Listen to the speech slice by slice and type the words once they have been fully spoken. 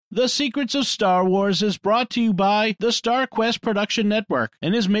The Secrets of Star Wars is brought to you by the Star Quest Production Network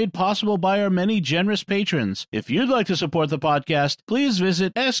and is made possible by our many generous patrons. If you'd like to support the podcast, please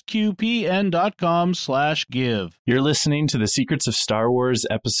visit sqpn.com/give. You're listening to The Secrets of Star Wars,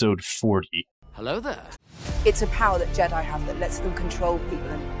 episode 40. Hello there. It's a power that Jedi have that lets them control people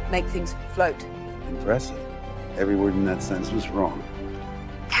and make things float. Impressive. Every word in that sentence was wrong.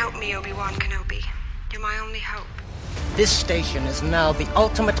 Help me, Obi-Wan Kenobi. You're my only hope. This station is now the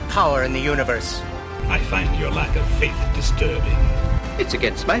ultimate power in the universe. I find your lack of faith disturbing. It's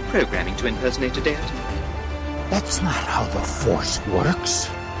against my programming to impersonate a deity. That's not how the Force works.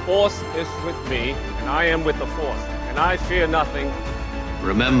 Force is with me, and I am with the Force, and I fear nothing.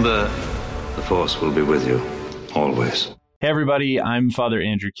 Remember, the Force will be with you, always. Hey everybody, I'm Father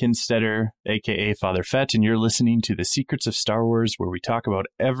Andrew Kinstetter, aka Father Fett, and you're listening to The Secrets of Star Wars, where we talk about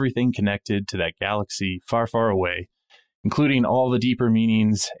everything connected to that galaxy far, far away, including all the deeper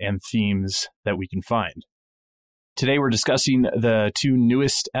meanings and themes that we can find. Today we're discussing the two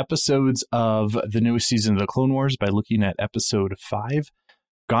newest episodes of the newest season of the Clone Wars by looking at episode 5,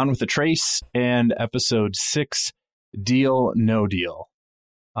 Gone with a Trace, and episode 6, Deal No Deal.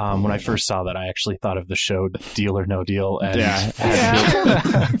 When I first saw that, I actually thought of the show Deal or No Deal.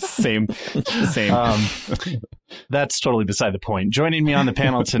 And Same. That's totally beside the point. Joining me on the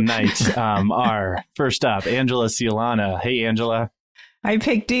panel tonight are, first up, Angela Cialana. Hey, Angela. I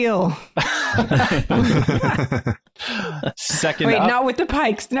picked Deal. Second Wait, up. not with the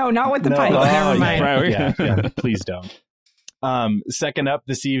Pikes. No, not with the Pikes. Never mind. Yeah, please don't. Second up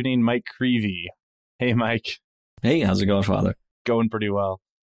this evening, Mike Creevy. Hey, Mike. Hey, how's it going, Father? Going pretty well.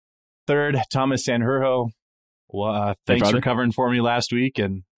 Third, Thomas Sanjurjo. Well, thanks for covering for me last week,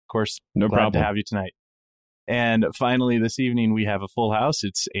 and of course, no glad problem to have you tonight. And finally, this evening, we have a full house.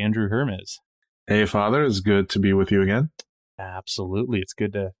 It's Andrew Hermes. Hey, Father, it's good to be with you again. Absolutely, it's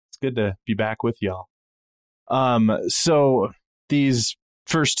good to be back with y'all. So these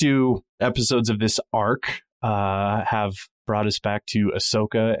first two episodes of this arc have brought us back to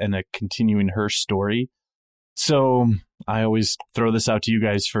Ahsoka and continuing her story. So I always throw this out to you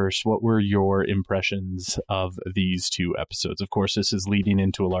guys first. What were your impressions of these two episodes? Of course, this is leading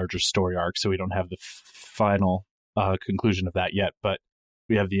into a larger story arc, so we don't have the final conclusion of that yet, but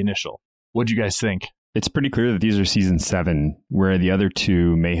we have the initial. What do you guys think? It's pretty clear that these are season 7, where the other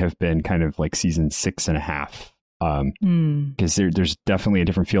two may have been kind of like season 6.5. Because there's definitely a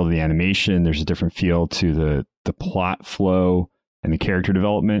different feel to the animation. There's a different feel to the plot flow and the character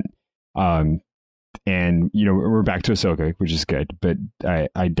development. And, you know, we're back to Ahsoka, which is good. But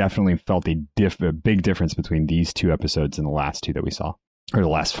I definitely felt a big difference between these two episodes and the last two that we saw, or the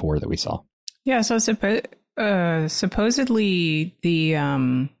last 4 that we saw. Yeah, so supposedly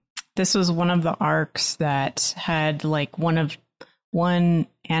this was one of the arcs that had like one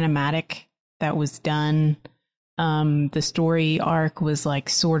animatic that was done. The story arc was like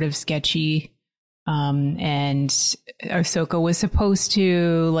sort of sketchy. And Ahsoka was supposed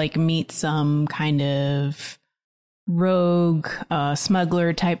to like meet some kind of rogue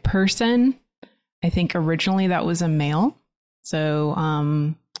smuggler type person. I think originally that was a male. So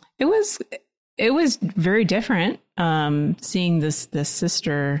it was very different seeing this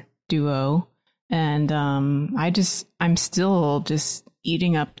sister duo, and I'm still just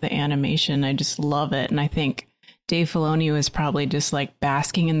eating up the animation. I just love it, and I think Dave Filoni was probably just like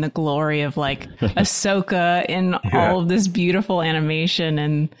basking in the glory of like Ahsoka in all of this beautiful animation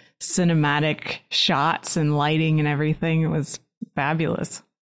and cinematic shots and lighting and everything. It was fabulous.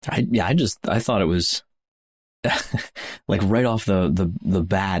 I thought it was like right off the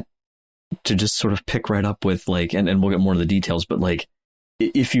bat to just sort of pick right up with like, and we'll get more of the details, but like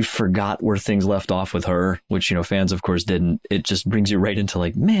if you forgot where things left off with her, which, you know, fans of course didn't, it just brings you right into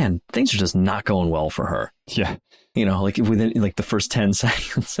like, man, things are just not going well for her. Yeah. You know, like within like the first 10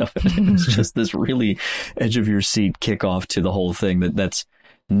 seconds of it, it's just this really edge of your seat kickoff to the whole thing that's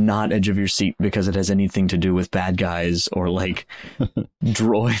not edge of your seat because it has anything to do with bad guys or like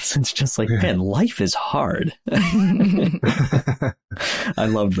droids. It's just like, man, life is hard. I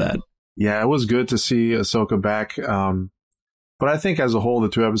love that. Yeah, it was good to see Ahsoka back. But I think as a whole, the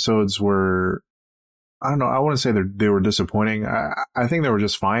two episodes were, I don't know, I wouldn't say they were disappointing. I think they were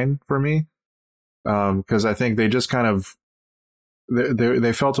just fine for me. Because I think they just kind of,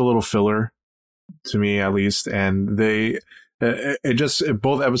 they felt a little filler to me at least. And both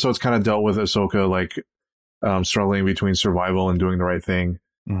episodes kind of dealt with Ahsoka, like, struggling between survival and doing the right thing.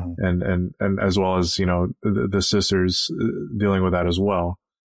 And as well as, you know, the sisters dealing with that as well.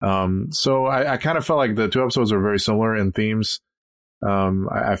 So I kind of felt like the two episodes are very similar in themes.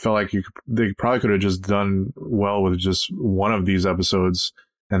 I felt like they probably could have just done well with just one of these episodes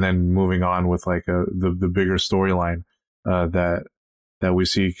and then moving on with like the bigger storyline that we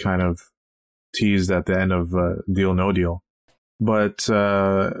see kind of teased at the end of Deal No Deal. But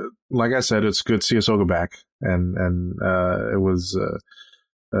like I said, it's good to see Ahsoka back, and it was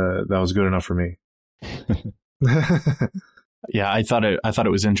that was good enough for me. Yeah, I thought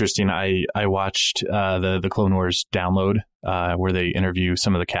it was interesting. I watched the Clone Wars download where they interview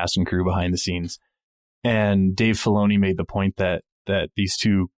some of the cast and crew behind the scenes, and Dave Filoni made the point that these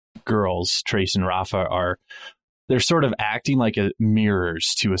two girls, Trace and Rafa, they're sort of acting like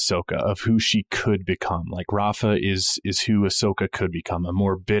mirrors to Ahsoka of who she could become. Like Rafa is who Ahsoka could become, a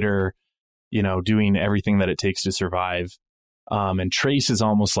more bitter, doing everything that it takes to survive. And Trace is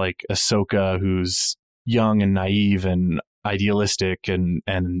almost like Ahsoka, who's young and naive and idealistic and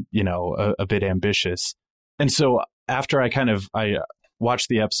a bit ambitious. And so after I watched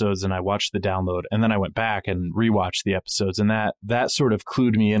the episodes and I watched the download, and then I went back and rewatched the episodes, and that sort of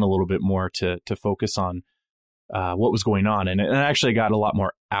clued me in a little bit more to focus on what was going on. And I actually got a lot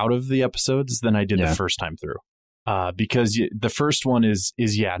more out of the episodes than I did the first time through. Because the first one is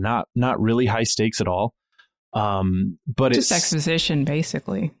not really high stakes at all. But just exposition,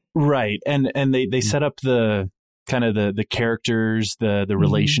 basically. Right. And they set up the kind of the characters, the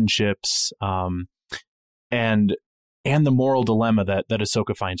relationships, and the moral dilemma that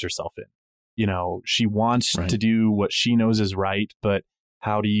Ahsoka finds herself in. She wants to do what she knows is right, but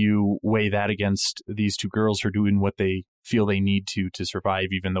how do you weigh that against these two girls who are doing what they feel they need to survive,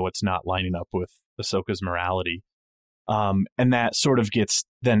 even though it's not lining up with Ahsoka's morality? And that sort of gets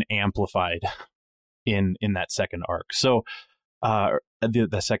then amplified in that second arc. So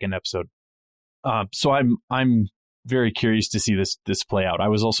the second episode. So I'm very curious to see this play out. I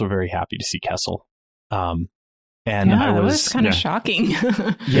was also very happy to see Kessel. And it was kind of shocking.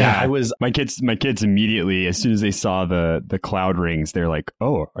 I was. My kids immediately, as soon as they saw the cloud rings, they're like,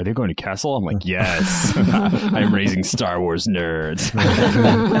 "Oh, are they going to Kessel?" I'm like, "Yes, I'm raising Star Wars nerds."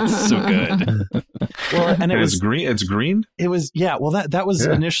 That's so good. Well, and it's green. It's green. It was Well, that was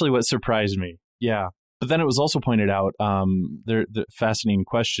initially what surprised me. Yeah, but then it was also pointed out. The fascinating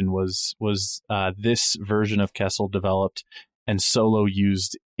question was this version of Kessel developed, and Solo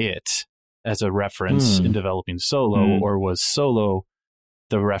used it as a reference in developing Solo, or was Solo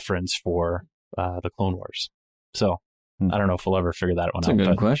the reference for the Clone Wars? So I don't know if we'll ever figure that one out. That's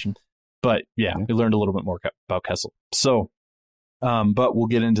a good question. But we learned a little bit more about Kessel. So, but we'll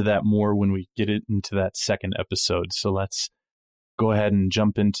get into that more when we get into that second episode. So let's go ahead and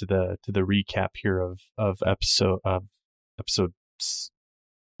jump into the recap here of episode. What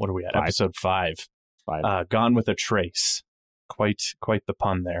are we at? 5. Episode 5. Gone with a Trace. Quite the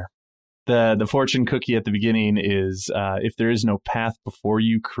pun there. The fortune cookie at the beginning is if there is no path before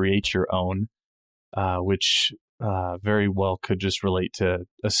you, create your own, which very well could just relate to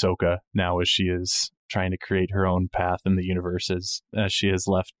Ahsoka now, as she is trying to create her own path in the universe as she has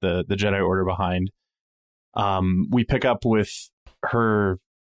left the Jedi Order behind. We pick up with her,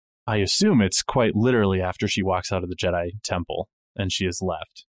 I assume it's quite literally after she walks out of the Jedi Temple and she is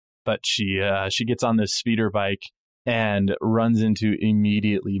left. But she gets on this speeder bike and runs into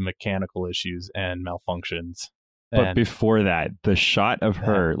immediately mechanical issues and malfunctions. But before that, the shot of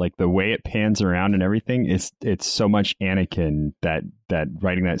her, like the way it pans around and everything, it's so much Anakin that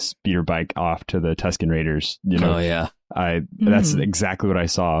riding that speeder bike off to the Tusken Raiders. Oh yeah, that's exactly what I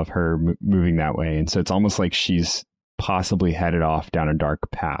saw of her moving that way, and so it's almost like she's possibly headed off down a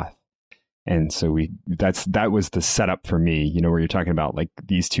dark path. And so that was the setup for me, where you're talking about like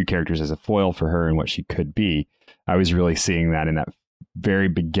these two characters as a foil for her and what she could be. I was really seeing that in that very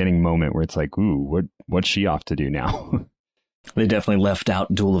beginning moment where it's like, ooh, what's she off to do now? They definitely left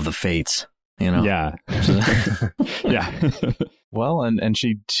out Duel of the Fates, Yeah. Yeah. Well, and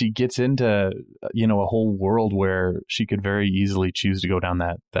she gets into, a whole world where she could very easily choose to go down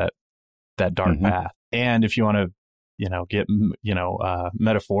that dark path. And if you want to, get,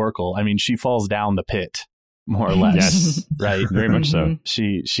 metaphorical, I mean, she falls down the pit, more or less. Yes. Right. Very much so.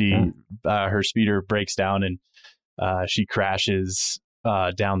 She her speeder breaks down and she crashes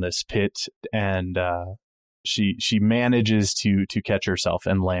down this pit, and she manages to catch herself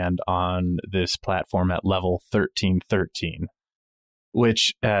and land on this platform at level 1313,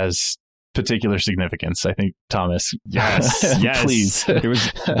 which has particular significance. I think, Thomas. Yes. Please. There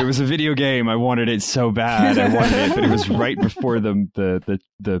was a video game. I wanted it so bad. I wanted it, but it was right before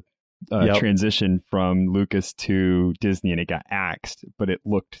the transition from Lucas to Disney, and it got axed, but it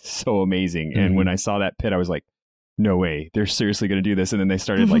looked so amazing. And when I saw that pit, I was like, no way, they're seriously going to do this. And then they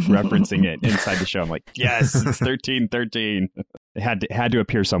started like referencing it inside the show. I'm like, yes, it's 1313. It had to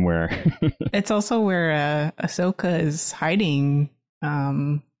appear somewhere. It's also where Ahsoka is hiding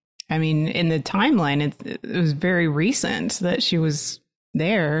I mean, in the timeline, it was very recent that she was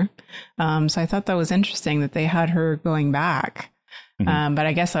there. So I thought that was interesting that they had her going back. Mm-hmm. But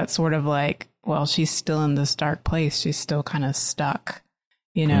I guess that's sort of like, well, she's still in this dark place. She's still kind of stuck,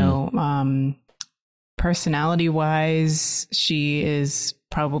 you know. Personality wise, she is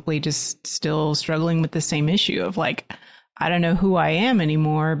probably just still struggling with the same issue of like, I don't know who I am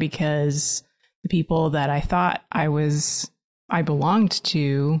anymore because the people that I thought I belonged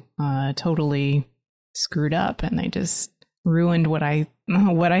to totally screwed up, and they just ruined what I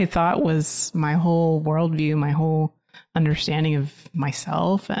thought was my whole worldview, my whole understanding of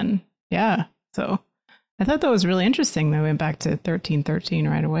myself. And yeah, so I thought that was really interesting. They went back to 1313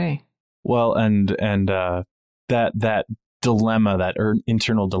 right away. Well, and that dilemma, that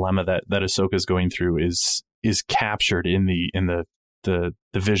internal dilemma that Ahsoka's going through is captured in the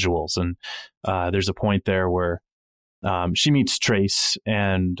visuals, and there's a point there where she meets Trace,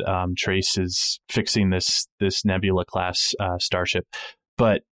 and Trace is fixing this Nebula class starship,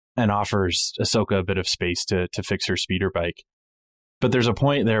 and offers Ahsoka a bit of space to fix her speeder bike. But there's a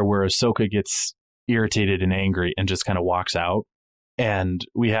point there where Ahsoka gets irritated and angry and just kind of walks out. And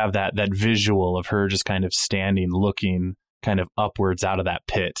we have that visual of her just kind of standing, looking kind of upwards out of that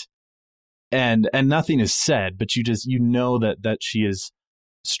pit. And nothing is said, but you know that she is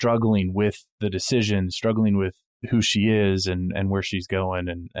struggling with the decision, struggling with who she is and where she's going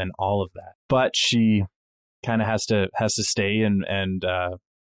and all of that. But she kind of has to stay and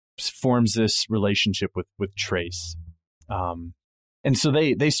forms this relationship with Trace. And so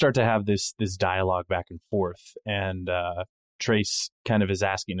they start to have this dialogue back and forth, and Trace kind of is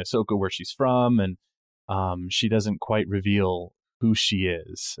asking Ahsoka where she's from, and she doesn't quite reveal who she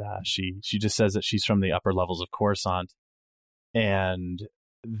is. She just says that she's from the upper levels of Coruscant, and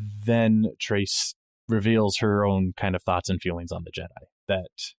then Trace reveals her own kind of thoughts and feelings on the Jedi,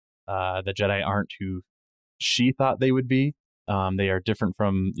 that the Jedi aren't who she thought they would be. They are different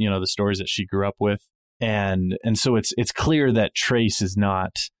from, the stories that she grew up with. And so it's clear that Trace is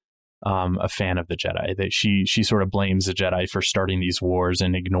not a fan of the Jedi, that she sort of blames the Jedi for starting these wars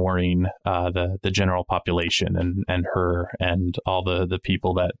and ignoring the general population and her and all the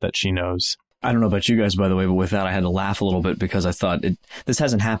people that she knows. I don't know about you guys, by the way, but with that, I had to laugh a little bit because I thought this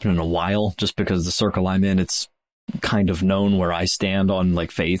hasn't happened in a while, just because the circle I'm in, it's kind of known where I stand on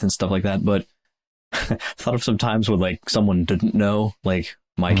like faith and stuff like that. But I thought of some times when like someone didn't know like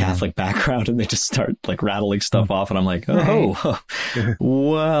my Catholic background and they just start like rattling stuff off, and I'm like,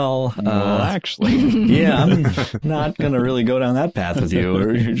 well, actually, yeah, I'm not gonna really go down that path with you.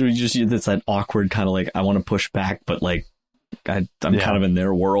 Or just it's that awkward kind of like I want to push back, but like I'm kind of in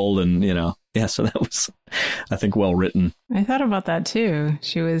their world, and so that was, I think, well written. I thought about that too.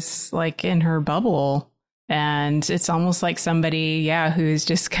 She was like in her bubble. And it's almost like somebody, who's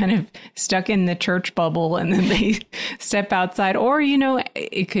just kind of stuck in the church bubble, and then they step outside. Or,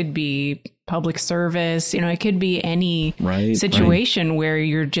 it could be public service. It could be any situation where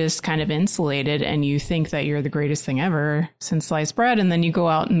you're just kind of insulated and you think that you're the greatest thing ever since sliced bread. And then you go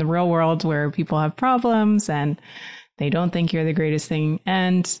out in the real world where people have problems and they don't think you're the greatest thing.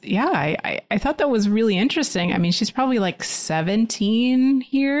 And I thought that was really interesting. I mean, she's probably like 17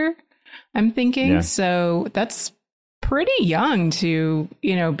 here, I'm thinking. Yeah. So that's pretty young to,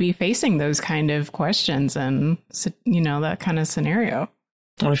 be facing those kind of questions and, that kind of scenario.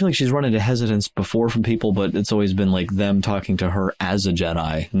 Well, I feel like she's run into hesitance before from people, but it's always been like them talking to her as a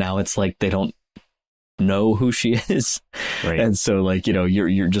Jedi. Now it's like they don't know who she is. Right. And so like,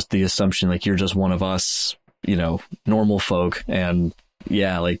 you're just the assumption, like you're just one of us, normal folk. And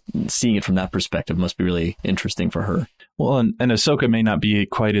like seeing it from that perspective must be really interesting for her. Well, and Ahsoka may not be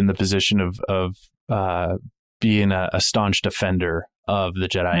quite in the position of being a staunch defender of the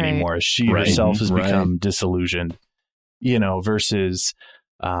Jedi anymore. She herself has become disillusioned, versus,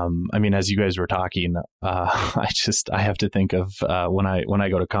 as you guys were talking, I have to think of when I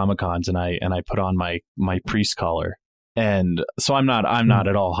go to Comic-Cons and I put on my priest collar. And so I'm not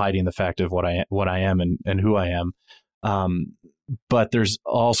at all hiding the fact of what I am and who I am. But there's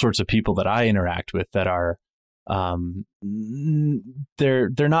all sorts of people that I interact with that are,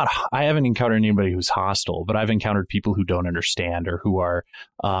 they're not, I haven't encountered anybody who's hostile, but I've encountered people who don't understand or who are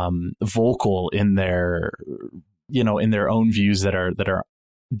vocal in their own views that are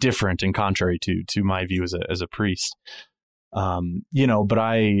different and contrary to my view as a priest. But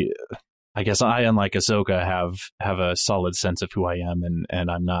I guess I, unlike Ahsoka, have a solid sense of who I am, and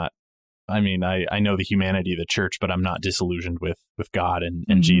I'm not. I know the humanity of the church, but I'm not disillusioned with God and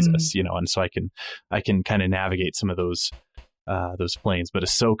Jesus, and so I can kind of navigate some of those planes. But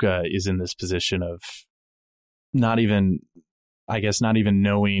Ahsoka is in this position of not even, I guess not even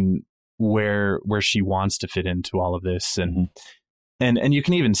knowing where she wants to fit into all of this. And you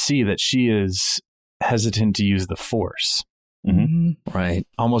can even see that she is hesitant to use the Force. Right.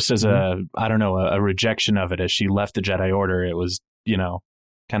 Almost as a rejection of it. As she left the Jedi Order, it was,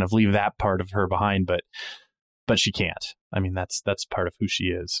 kind of leave that part of her behind, but she can't. I mean, that's part of who she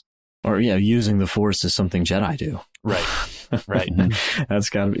is. Or using the Force is something Jedi do. Right. Right. That's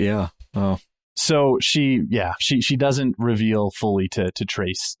gotta be, Oh. So she doesn't reveal fully to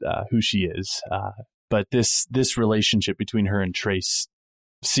Trace who she is. But this relationship between her and Trace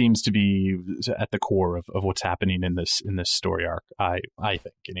seems to be at the core of what's happening in this story arc. I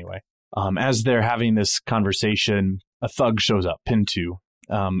think anyway. As they're having this conversation, a thug shows up, Pintu,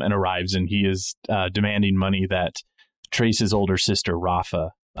 and arrives, and he is demanding money that Trace's older sister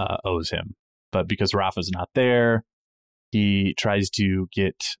Rafa owes him. But because Rafa's not there, he tries to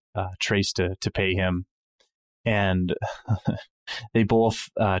get Trace to pay him, and they both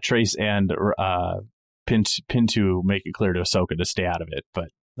Trace and Pintu make it clear to Ahsoka to stay out of it, but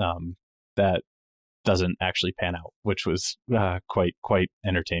that doesn't actually pan out, which was quite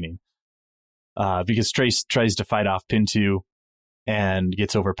entertaining. Because Trace tries to fight off Pintu and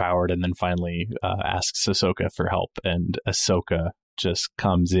gets overpowered, and then finally asks Ahsoka for help, and Ahsoka just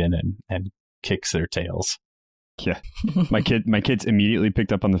comes in and kicks their tails. Yeah, my kids immediately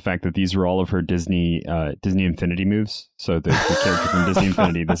picked up on the fact that these were all of her Disney Infinity moves. So the character from Disney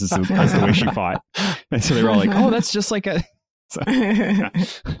Infinity, that's the way she fought, and so they were all like, "Oh, that's just like a." So, yeah.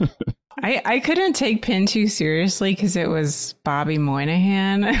 I couldn't take Pintu seriously because it was Bobby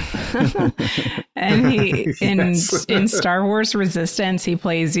Moynihan, and he in Star Wars Resistance he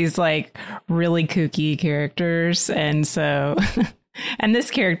plays these like really kooky characters, and so. And this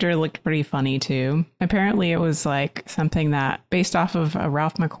character looked pretty funny too. Apparently it was like something that based off of a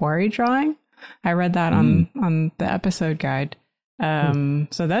Ralph McQuarrie drawing. I read that on the episode guide.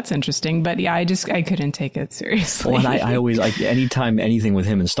 So that's interesting. But yeah, I couldn't take it seriously. Well, and I always like anytime anything with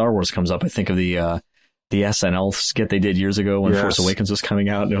him in Star Wars comes up, I think of the SNL skit they did years ago when Force Awakens was coming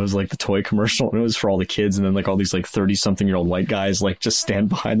out, and it was like the toy commercial, and it was for all the kids, and then like all these like 30-something-year-old white guys like just stand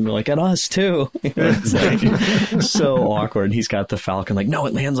behind them, like, and us too. It's like so awkward. And he's got the Falcon, like, no,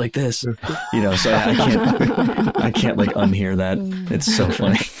 it lands like this, so I can't like unhear that. It's so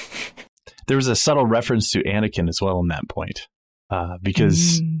funny. There was a subtle reference to Anakin as well in that point,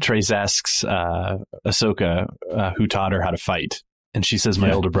 because Trace asks Ahsoka who taught her how to fight. And she says,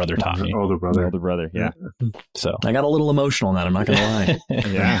 my older brother taught me. Older brother, yeah. So I got a little emotional on that, I'm not going to lie.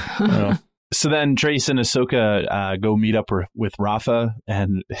 Yeah. So then Trace and Ahsoka go meet up with Rafa,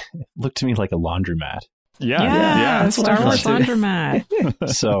 and it looked to me like a laundromat. Yeah. Star Wars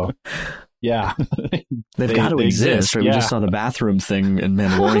laundromat. So, yeah. They've got to exist. Right? We just saw the bathroom thing in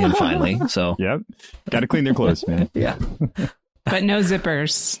Mandalorian finally. So, yep. Got to clean their clothes, man. Yeah. But no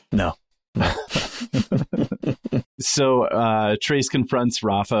zippers. No. So Trace confronts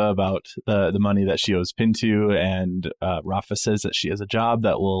Rafa about the money that she owes Pintu, and Rafa says that she has a job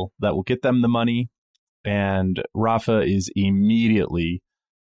that will get them the money, and Rafa is immediately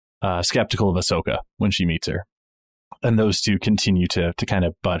skeptical of Ahsoka when she meets her, and those two continue to kind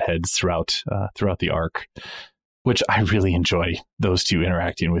of butt heads throughout the arc, which I really enjoy, those two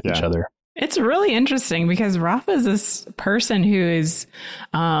interacting with each other. It's really interesting because Rafa is this person who is,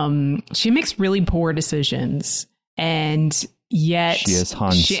 she makes really poor decisions, and yet she is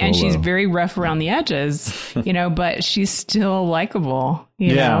Han Solo. And she's very rough around the edges, but she's still likable.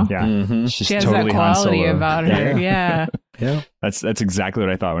 You know? Yeah. Mm-hmm. She has totally that quality about her. Yeah. Yeah. That's exactly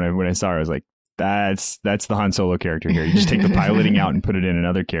what I thought when I saw her. I was like, that's the Han Solo character here. You just take the piloting out and put it in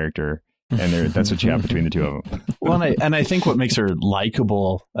another character. And that's what you have between the two of them. Well, and I think what makes her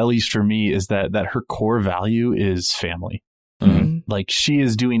likable, at least for me, is that her core value is family. Mm-hmm. Like, she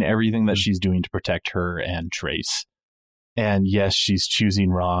is doing everything that she's doing to protect her and Trace. And yes, she's choosing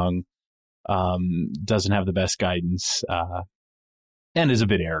wrong, doesn't have the best guidance, and is a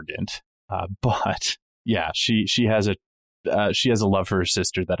bit arrogant. But yeah, she has a love for her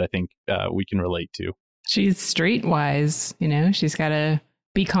sister that I think we can relate to. She's streetwise, she's got to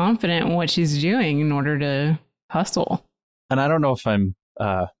be confident in what she's doing in order to hustle. And I don't know if I'm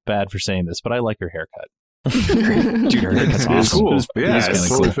bad for saying this, but I like her haircut. Dude, her haircut's awesome. Cool. Yeah, it's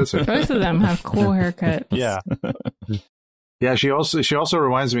totally fits her. Both of them have cool haircuts. Yeah. Yeah, she also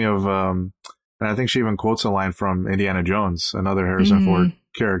reminds me of, and I think she even quotes a line from Indiana Jones, another Harrison Ford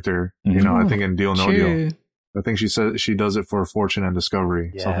character. I think in Deal No Deal. I think she says she does it for fortune and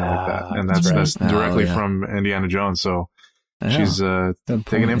discovery, something like that. And that's directly from Indiana Jones. So she's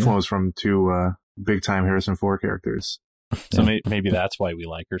taking influence from two big time Harrison Ford characters. So maybe that's why we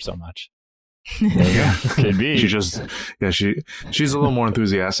like her so much. Yeah, could be. She's a little more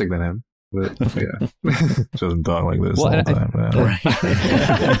enthusiastic than him. But yeah, she doesn't talk like this all the time.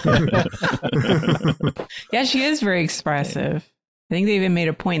 Right. Yeah, she is very expressive. I think they even made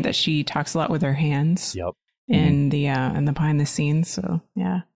a point that she talks a lot with her hands. Yep. In the behind the scenes. So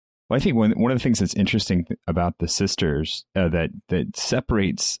yeah. Well, I think one of the things that's interesting about the sisters that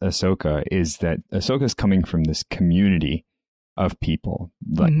separates Ahsoka is that Ahsoka's coming from this community of people.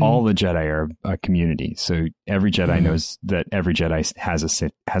 Like all the Jedi are a community. So every Jedi knows that every Jedi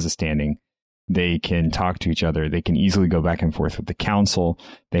has a standing. They can talk to each other. They can easily go back and forth with the council.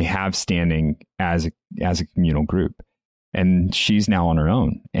 They have standing as a communal group. And she's now on her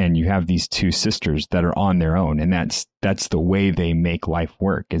own. And you have these two sisters that are on their own. And that's the way they make life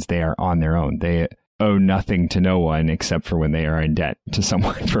work, is they are on their own. They owe nothing to no one except for when they are in debt to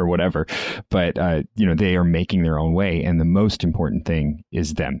someone for whatever. But, they are making their own way. And the most important thing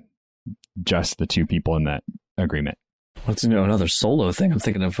is them, just the two people in that agreement. What's another Solo thing? I'm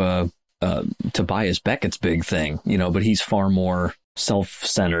thinking of Tobias Beckett's big thing, but he's far more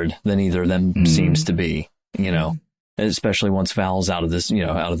self-centered than either of them seems to be, especially once Val's out of this,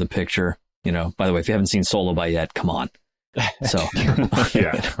 out of the picture. By the way, if you haven't seen Solo by yet, come on. So,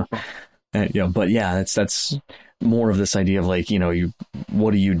 yeah. But yeah, that's more of this idea of like,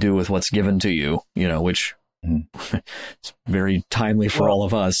 what do you do with what's given to you, which it's very timely for all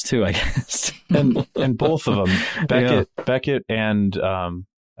of us too, I guess. and both of them, Beckett and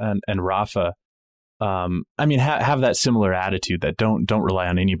Rafa, have that similar attitude that don't rely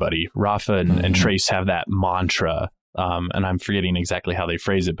on anybody. Rafa and Trace have that mantra, and I'm forgetting exactly how they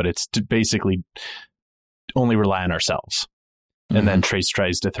phrase it, but it's to basically only rely on ourselves. And then Trace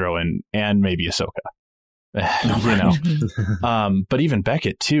tries to throw in, and maybe Ahsoka, but even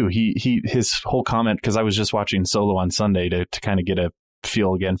Beckett too, his whole comment, because I was just watching Solo on Sunday to kind of get a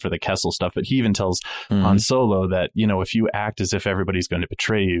feel again for the Kessel stuff, but he even tells on Solo that, if you act as if everybody's going to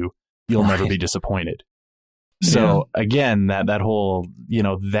betray you, you'll never be disappointed. So again, that whole,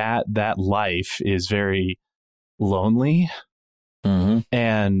 that life is very lonely.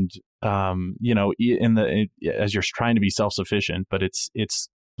 And, as you're trying to be self-sufficient, but it's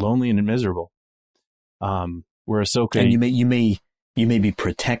lonely and miserable. Where Ahsoka, and you may be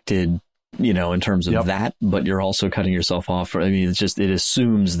protected, in terms of that, but you're also cutting yourself off. It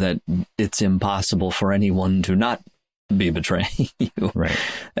assumes that it's impossible for anyone to not be betraying you. Right.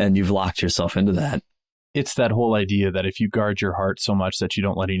 And you've locked yourself into that. It's that whole idea that if you guard your heart so much that you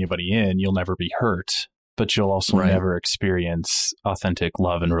don't let anybody in, you'll never be hurt, but you'll also never experience authentic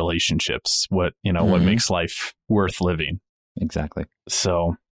love and relationships. What makes life worth living. Exactly.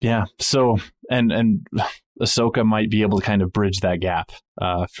 So, yeah. So, and Ahsoka might be able to kind of bridge that gap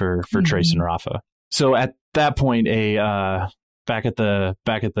for Trace and Rafa. So at that point, back at the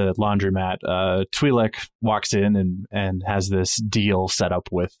laundromat, Twi'lek walks in and has this deal set up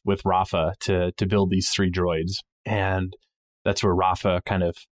with Rafa to build these 3 droids, and that's where Rafa kind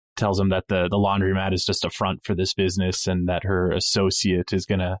of tells him that the laundromat is just a front for this business, and that her associate is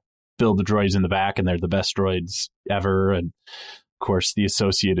going to build the droids in the back, and they're the best droids ever. And of course, the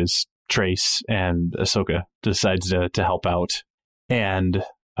associate is Trace, and Ahsoka decides to help out. And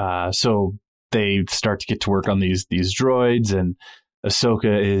so they start to get to work on these droids, and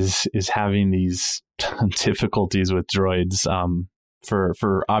Ahsoka is having these difficulties with droids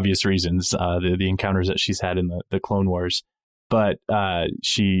for obvious reasons, the encounters that she's had in the Clone Wars. But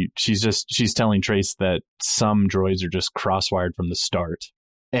she's telling Trace that some droids are just crosswired from the start.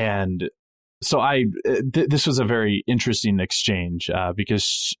 And so this was a very interesting exchange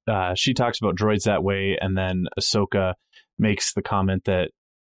because she talks about droids that way, and then Ahsoka makes the comment that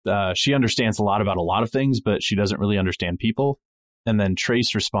she understands a lot about a lot of things, but she doesn't really understand people. And then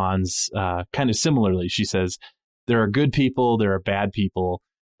Trace responds kind of similarly. She says, there are good people, there are bad people,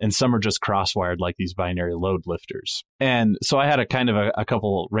 and some are just crosswired like these binary load lifters. And so I had a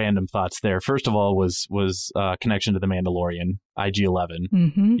couple random thoughts there. First of all was connection to the Mandalorian, IG-11,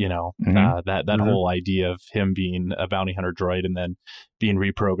 that whole idea of him being a bounty hunter droid and then being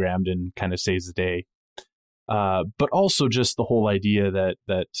reprogrammed and kind of saves the day. But also just the whole idea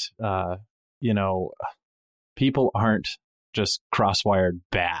that people aren't just crosswired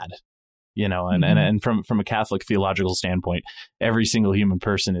bad. And from a Catholic theological standpoint, every single human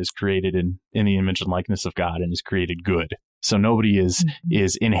person is created in the image and likeness of God and is created good. So nobody is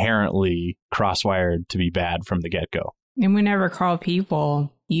inherently crosswired to be bad from the get-go. And we never call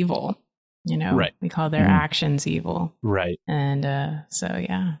people evil, right? We call their actions evil. Right. And so,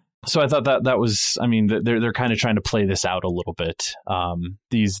 yeah. So I thought that was, they're kind of trying to play this out a little bit.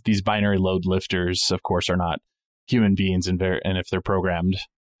 These binary load lifters, of course, are not human beings, and if they're programmed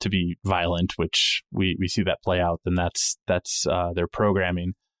to be violent, which we see that play out, then that's their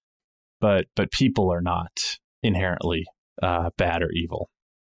programming. But people are not inherently bad or evil.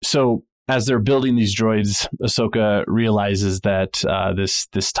 So as they're building these droids, Ahsoka realizes that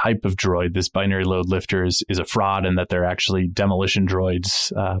this type of droid, this binary load lifter, is a fraud, and that they're actually demolition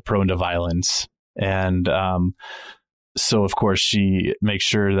droids prone to violence. And so, of course, she makes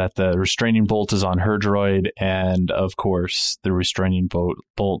sure that the restraining bolt is on her droid. And, of course, the restraining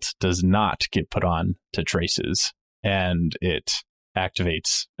bolt does not get put on to Trace's, and it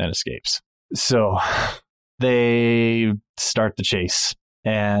activates and escapes. So they start the chase.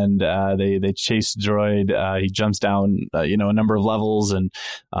 And they chase the droid. He jumps down, a number of levels, and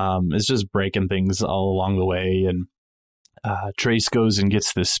is just breaking things all along the way. And Trace goes and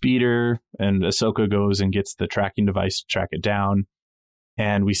gets the speeder, and Ahsoka goes and gets the tracking device to track it down.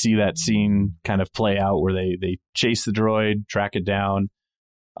 And we see that scene kind of play out where they chase the droid, track it down,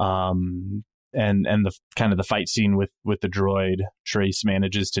 and the kind of the fight scene with the droid. Trace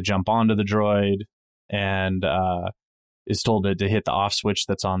manages to jump onto the droid and is told to hit the off switch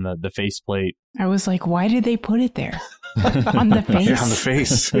that's on the faceplate. I was like, why did they put it there? On the face? Yeah, on the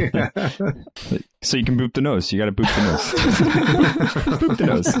face. Yeah. So you can boop the nose. You got to boop the nose. Boop the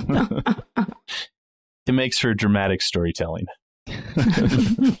nose. It makes for dramatic storytelling.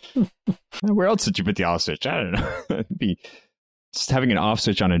 Where else did you put the off switch? I don't know. Just having an off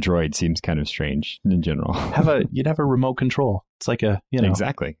switch on a droid seems kind of strange in general. You'd have a remote control. It's like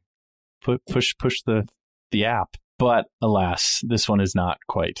exactly. Push the app. But alas, this one is not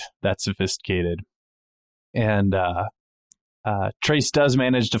quite that sophisticated. And Trace does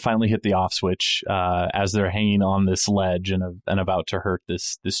manage to finally hit the off switch as they're hanging on this ledge and about to hurt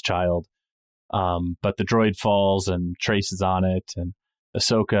this child. But the droid falls and Trace is on it, and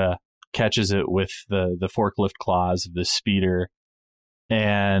Ahsoka catches it with the forklift claws of the speeder.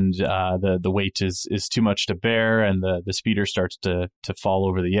 And the weight is too much to bear, and the speeder starts to fall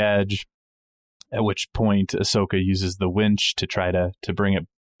over the edge. At which point, Ahsoka uses the winch to try to bring it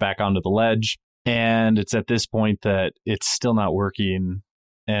back onto the ledge. And it's at this point that it's still not working,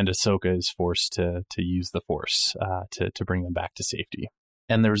 and Ahsoka is forced to use the Force to bring them back to safety.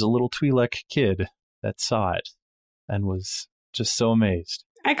 And there was a little Twi'lek kid that saw it and was just so amazed.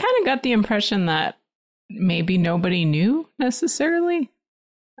 I kind of got the impression that maybe nobody knew necessarily.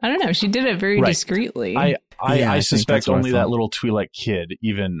 I don't know. She did it very discreetly. I suspect only that little Twi'lek kid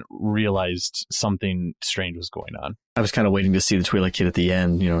even realized something strange was going on. I was kind of waiting to see the Twi'lek kid at the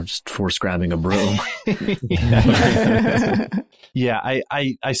end, just force grabbing a broom. Yeah,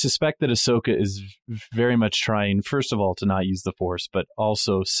 I suspect that Ahsoka is very much trying, first of all, to not use the Force, but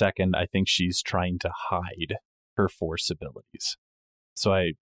also, second, I think she's trying to hide her Force abilities. So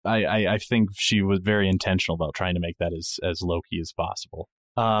I think she was very intentional about trying to make that as low-key as possible.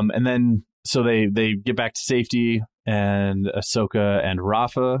 And then so they get back to safety, and Ahsoka and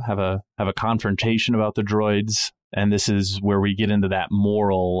Rafa have a confrontation about the droids, and this is where we get into that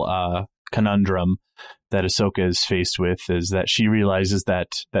moral conundrum that Ahsoka is faced with, is that she realizes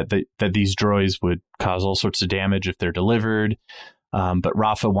that these droids would cause all sorts of damage if they're delivered, but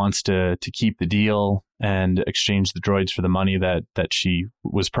Rafa wants to keep the deal and exchange the droids for the money that she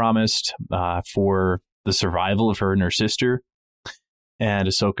was promised for the survival of her and her sister. And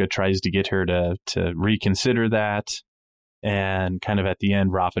Ahsoka tries to get her to reconsider that. And kind of at the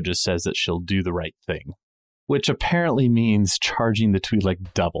end, Rafa just says that she'll do the right thing, which apparently means charging the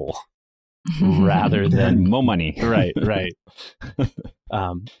Twi'lek double rather than more money. Right.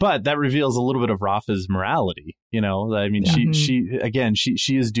 But that reveals a little bit of Rafa's morality. I mean,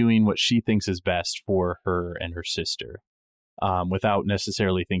 she is doing what she thinks is best for her and her sister, without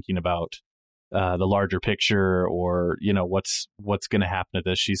necessarily thinking about the larger picture or what's going to happen to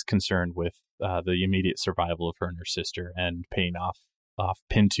this. She's concerned with the immediate survival of her and her sister and paying off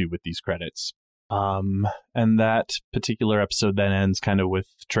Pintu with these credits. And that particular episode then ends kind of with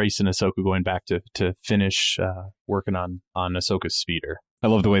Trace and Ahsoka going back to finish working on Ahsoka's speeder. I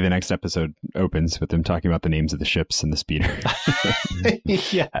love the way the next episode opens with them talking about the names of the ships and the speeder.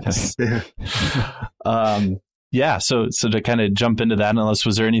 Yes. Yeah, so to kind of jump into that, unless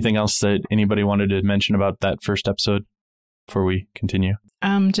was there anything else that anybody wanted to mention about that first episode before we continue?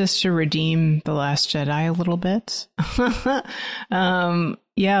 Just to redeem The Last Jedi a little bit.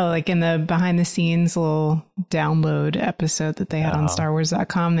 Yeah, like in the behind the scenes little download episode that they had on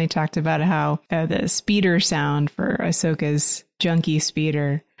StarWars.com, they talked about how the speeder sound for Ahsoka's junkie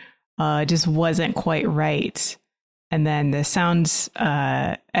speeder just wasn't quite right. And then the sound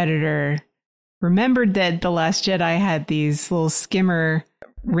editor remembered that The Last Jedi had these little skimmer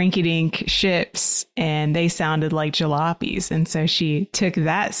rinky-dink ships, and they sounded like jalopies. And so she took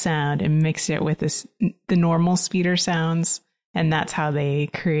that sound and mixed it with the normal speeder sounds, and that's how they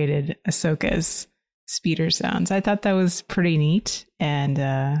created Ahsoka's speeder sounds. I thought that was pretty neat,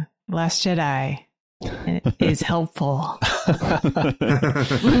 and Last Jedi is helpful.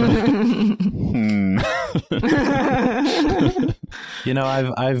 You know,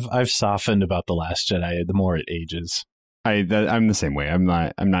 I've softened about The Last Jedi the more it ages. I'm the same way. I'm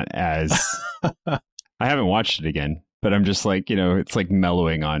not as I haven't watched it again, but I'm just like, you know, it's like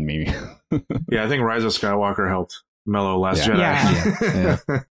mellowing on me. Yeah, I think Rise of Skywalker helped mellow Last Jedi. Yeah.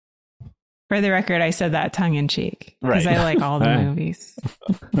 For the record, I said that tongue in cheek because I like all the movies.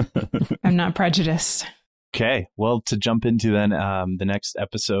 I'm not prejudiced. Okay, well, to jump into then the next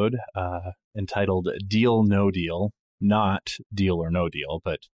episode entitled Deal No Deal, not Deal or No Deal,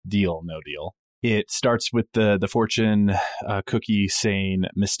 but Deal No Deal. It starts with the fortune cookie saying,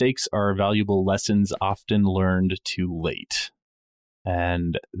 mistakes are valuable lessons often learned too late.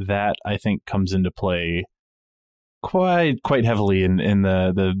 And that, I think, comes into play quite heavily in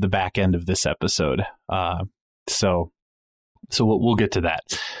the back end of this episode. So we'll get to that.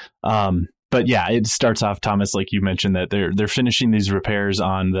 But yeah, it starts off, Thomas, like you mentioned, that they're finishing these repairs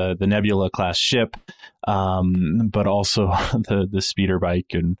on the Nebula class ship, but also the speeder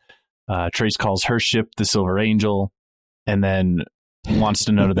bike, and Trace calls her ship the Silver Angel, and then wants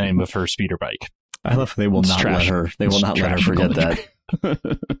to know the name of her speeder bike. I love they will not let her. They will not let her forget that.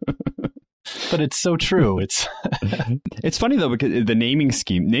 But it's so true. It's funny though, because the naming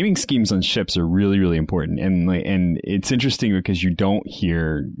schemes on ships are really, really important, and it's interesting because you don't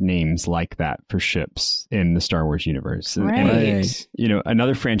hear names like that for ships in the Star Wars universe. Right. And, you know,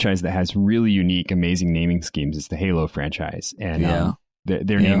 another franchise that has really unique, amazing naming schemes is the Halo franchise, and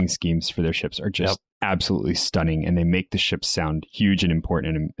their naming schemes for their ships are just absolutely stunning, and they make the ships sound huge and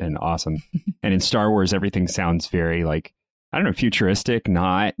important and awesome. And in Star Wars, everything sounds very like, I don't know, futuristic,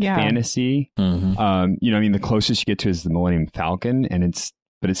 not fantasy. Mm-hmm. You know, I mean, the closest you get to is the Millennium Falcon,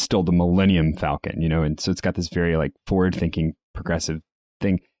 but it's still the Millennium Falcon, you know, and so it's got this very like forward-thinking, progressive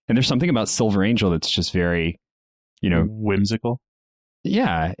thing. And there's something about Silver Angel that's just very, you know, whimsical.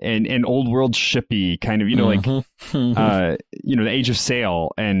 Yeah, and old world shippy kind of, you know, like you know, the Age of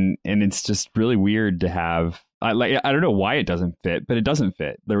Sail, and it's just really weird to have. I don't know why it doesn't fit, but it doesn't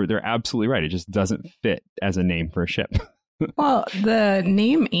fit. They're absolutely right. It just doesn't fit as a name for a ship. Well, the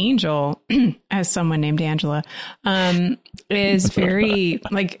name Angel, as someone named Angela, is very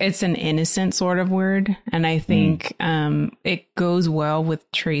like, it's an innocent sort of word. And I think it goes well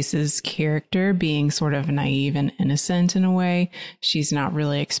with Trace's character being sort of naive and innocent in a way. She's not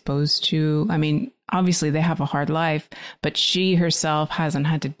really exposed to, I mean, obviously they have a hard life, but she herself hasn't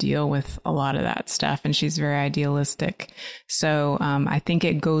had to deal with a lot of that stuff. And she's very idealistic. So I think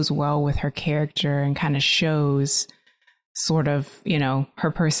it goes well with her character and kind of shows sort of, you know,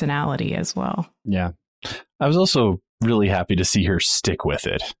 her personality as well. Yeah. I was also really happy to see her stick with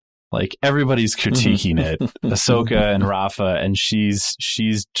it. Like, everybody's critiquing it, Ahsoka and Rafa, and she's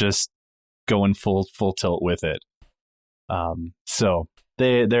just going full tilt with it. So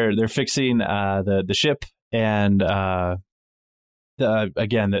they're fixing the ship, and again,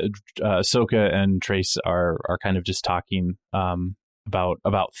 Ahsoka and Trace are kind of just talking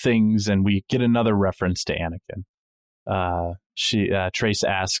about things, and we get another reference to Anakin. Trace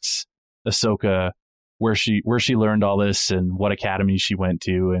asks Ahsoka where she learned all this and what academy she went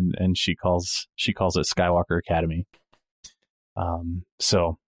to, and she calls it Skywalker Academy.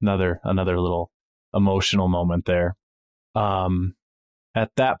 So another little emotional moment there.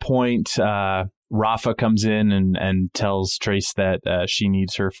 At that point, Rafa comes in and tells Trace that she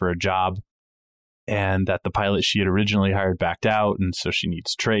needs her for a job, and that the pilot she had originally hired backed out, and so she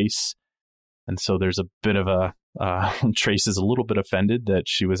needs Trace. And so there's a bit of a Trace is a little bit offended that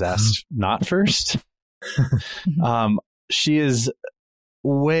she was asked not first. She is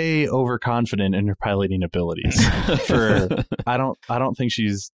way overconfident in her piloting abilities. I don't know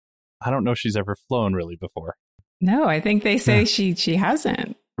if she's ever flown really before. No, I think they say she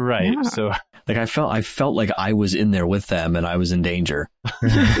hasn't. Right. Yeah. So like I felt like I was in there with them and I was in danger.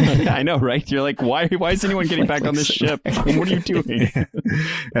 I know, right? You're like, why is anyone getting back on this ship? What are you doing?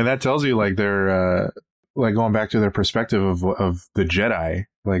 And that tells you like they're like going back to their perspective of the Jedi,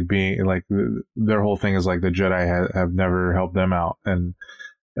 like being like their whole thing is like the Jedi have never helped them out, and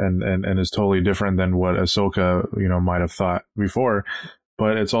is totally different than what Ahsoka, you know, might have thought before.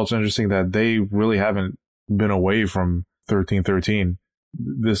 But it's also interesting that they really haven't been away from 1313.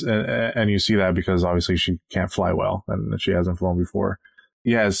 This and you see that because obviously she can't fly well and she hasn't flown before.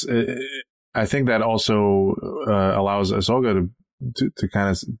 Yes, I think that also allows Ahsoka to to kind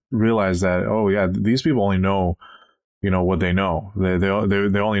of realize that, oh yeah, these people only know, what they know.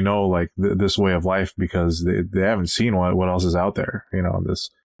 They only know like this way of life because they haven't seen what else is out there,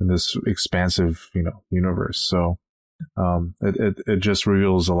 in this expansive, universe. So, it just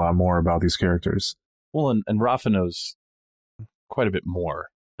reveals a lot more about these characters. Well, and Rafa knows quite a bit more,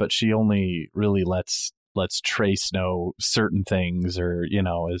 but she only really lets Trace know certain things, or,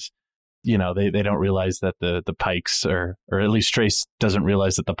 they don't realize that the Pikes are, or at least Trace doesn't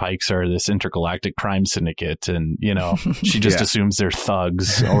realize that the Pikes are this intergalactic crime syndicate, and, she just assumes they're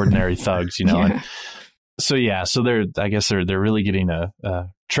thugs, ordinary thugs, And so they're really getting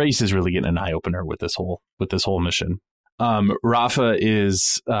Trace is really getting an eye opener with this whole mission. Rafa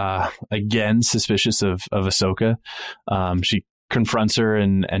is again suspicious of Ahsoka. She confronts her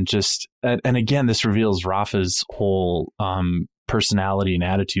and again this reveals Rafa's whole personality and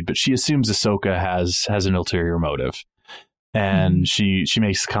attitude, but she assumes Ahsoka has an ulterior motive, and she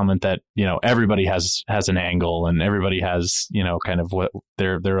makes the comment that everybody has an angle, and everybody has kind of what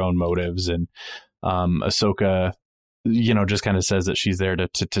their own motives, and Ahsoka just kind of says that she's there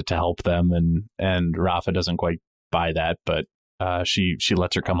to help them, and Rafa doesn't quite buy that, but she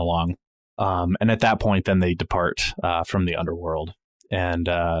lets her come along, and at that point then they depart from the underworld and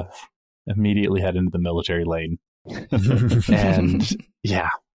immediately head into the military lane. And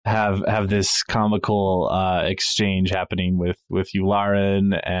have this comical exchange happening with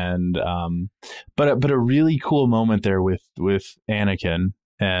Yularen, and but a really cool moment there with Anakin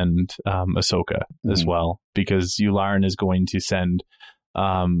and Ahsoka as well, because Yularen is going to send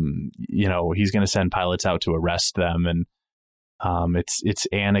he's going to send pilots out to arrest them, and it's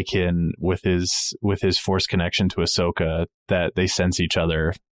Anakin with his Force connection to Ahsoka that they sense each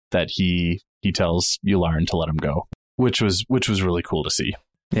other, that he tells Yularen to let him go, which was really cool to see.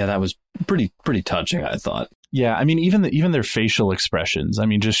 Yeah, that was pretty touching, I thought. Yeah, I mean, even their facial expressions, I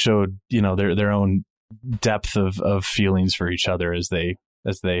mean, just showed their own depth of feelings for each other as they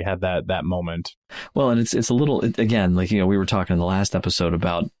had that moment. Well, and it's a little, again, like, we were talking in the last episode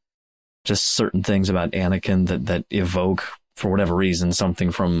about just certain things about Anakin that evoke, for whatever reason, something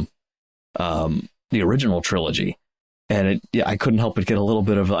from the original trilogy. And I couldn't help but get a little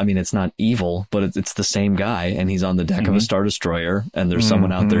bit of, I mean, it's not evil, but it's the same guy, and he's on the deck of a Star Destroyer, and there's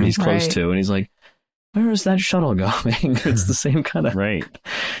someone out there he's close to, and he's like, where is that shuttle going? It's the same kind of, right.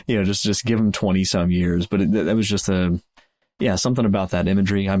 Just give him 20 some years. But that was just something about that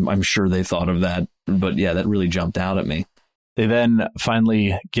imagery. I'm sure they thought of that, but that really jumped out at me. They then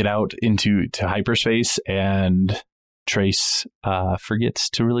finally get out into hyperspace, and Trace forgets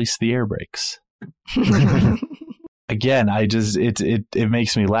to release the air brakes. Again, it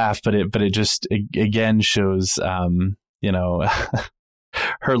makes me laugh, but it just again shows her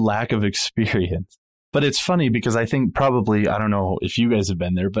lack of experience. But it's funny because I think probably, I don't know if you guys have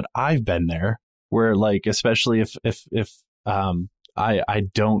been there, but I've been there, where, like, especially if I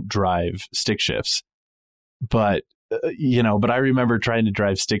don't drive stick shifts, but I remember trying to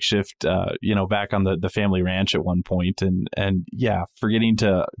drive stick shift, back on the family ranch at one point, and forgetting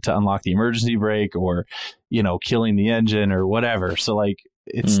to unlock the emergency brake, or, killing the engine or whatever. So, like,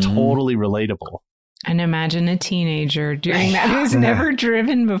 it's totally relatable. And imagine a teenager doing that who's never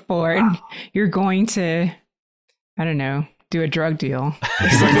driven before, and you're going to, I don't know, do a drug deal.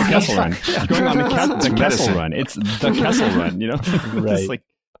 It's like the Kessel Run. Going on the Kessel Run. It's the Kessel Run, Right. Just like,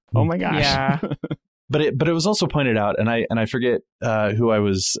 oh my gosh. Yeah. But it was also pointed out, and I forget who I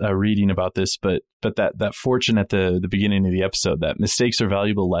was reading about this, but that fortune at the beginning of the episode, that mistakes are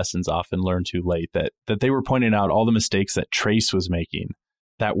valuable lessons often learned too late, that they were pointing out all the mistakes that Trace was making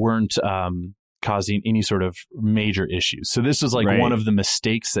that weren't causing any sort of major issues. So this was like one of the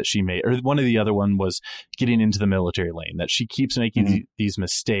mistakes that she made, or one of the other one was getting into the military lane, that she keeps making these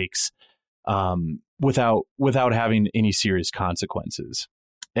mistakes without having any serious consequences.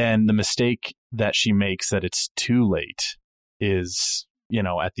 And the mistake that she makes, that it's too late, is,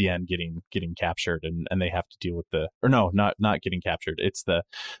 at the end getting captured, and they have to deal with not getting captured. It's the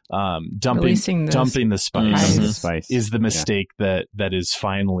dumping the spice is the mistake that is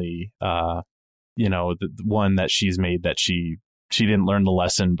finally the one that she's made, that she didn't learn the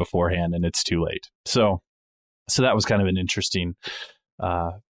lesson beforehand, and it's too late. So that was kind of an interesting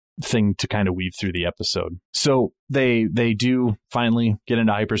thing to kind of weave through the episode. So they do finally get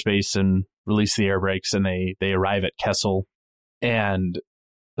into hyperspace and release the air brakes, and they arrive at Kessel, and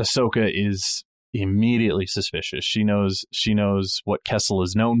Ahsoka is immediately suspicious. She knows what Kessel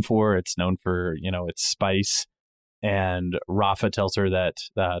is known for. It's known for, its spice, and Rafa tells her that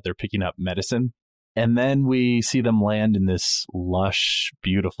they're picking up medicine. And then we see them land in this lush,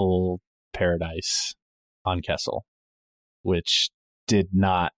 beautiful paradise on Kessel. which did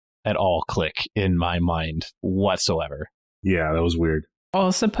not at all click in my mind whatsoever. Yeah, that was weird.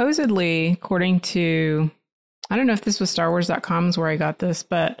 Well, supposedly, according to, I don't know if this was StarWars.com is where I got this,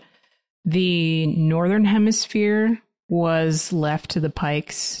 but the Northern Hemisphere was left to the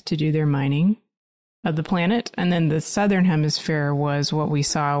Pikes to do their mining of the planet. And then the Southern Hemisphere was what we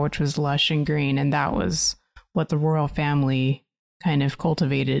saw, which was lush and green. And that was what the royal family kind of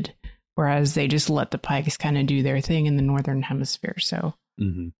cultivated, whereas they just let the Pikes kind of do their thing in the Northern Hemisphere. So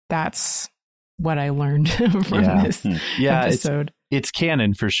that's what I learned from this episode. It's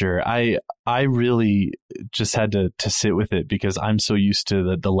canon for sure. I really just had to sit with it because I'm so used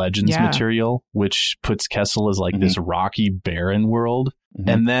to the Legends material, which puts Kessel as like this rocky, barren world.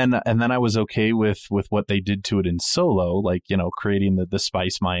 And then I was okay with what they did to it in Solo, like, you know, creating the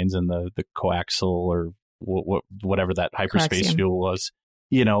spice mines and the coaxial or whatever that hyperspace fuel was,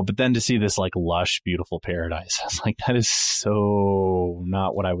 you know. But then to see this like lush, beautiful paradise, I was like, that is so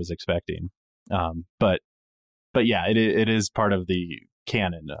not what I was expecting. But yeah, it is part of the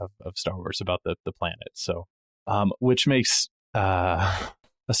canon of Star Wars about the planet. So, which makes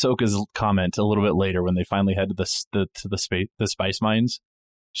Ahsoka's comment a little bit later when they finally head to the spice mines.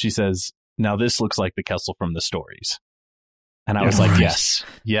 She says, "Now this looks like the Kessel from the stories," and I was like, "Yes.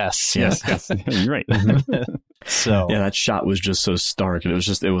 You're right." So yeah, that shot was just so stark, and it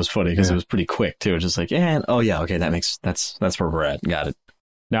was funny because it was pretty quick too. It was just like, that's where we're at. Got it.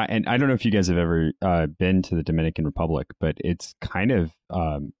 Now, and I don't know if you guys have ever been to the Dominican Republic, but it's kind of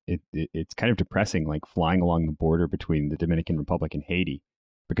it's kind of depressing, like flying along the border between the Dominican Republic and Haiti,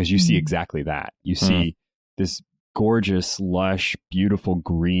 because you see exactly that. You see this gorgeous, lush, beautiful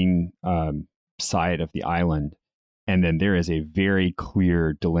green side of the island, and then there is a very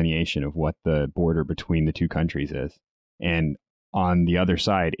clear delineation of what the border between the two countries is, and on the other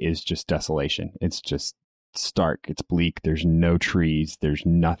side is just desolation. It's just stark, it's bleak, there's no trees, there's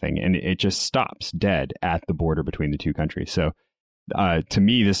nothing, and it just stops dead at the border between the two countries. So to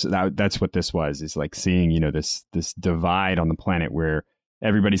me, that's what this was, is like seeing, you know, this divide on the planet where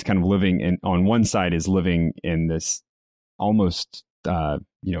everybody's kind of living in, on one side is living in this almost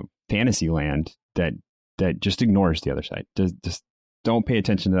fantasy land that just ignores the other side. Just don't pay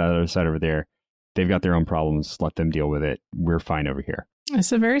attention to that other side over there. They've got their own problems, let them deal with it, we're fine over here.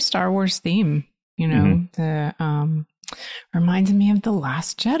 It's a very Star Wars theme. You know, the reminds me of The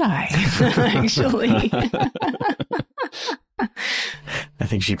Last Jedi, actually. I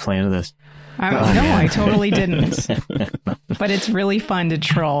think she planned this. I totally didn't. But it's really fun to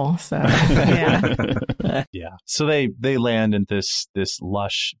troll. So, yeah. Yeah. So they land in this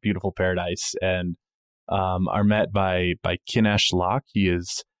lush, beautiful paradise and are met by Kinesh Locke. He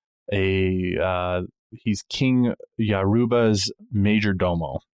is he's King Yaruba's major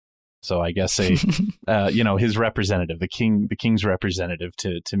domo. So I guess his representative, the king's representative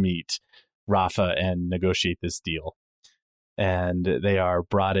to meet Rafa and negotiate this deal. And they are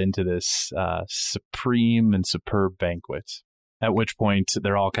brought into this supreme and superb banquet, at which point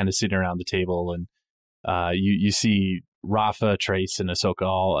they're all kind of sitting around the table, and you see Rafa, Trace, and Ahsoka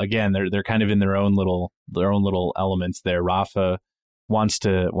all, again, they're kind of in their own little elements there. Rafa wants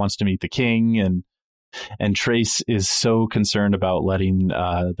to meet the king, and Trace is so concerned about letting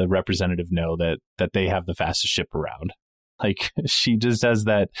the representative know that they have the fastest ship around. Like, she just has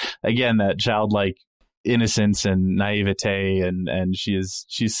that, again, that childlike innocence and naivete, and she's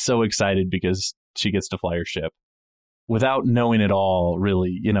so excited because she gets to fly her ship without knowing at all,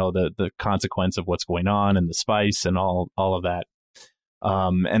 really, you know, the consequence of what's going on and the spice and all of that.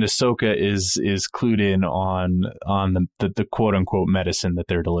 And Ahsoka is clued in on the quote unquote medicine that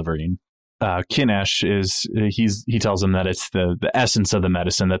they're delivering. Kinesh he tells them that it's the essence of the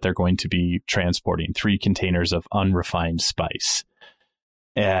medicine that they're going to be transporting, 3 containers of unrefined spice.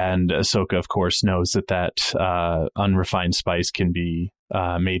 And Ahsoka, of course, knows that unrefined spice can be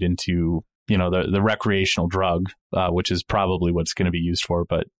made into, you know, the recreational drug, which is probably what it's going to be used for,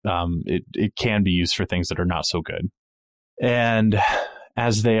 but it can be used for things that are not so good. And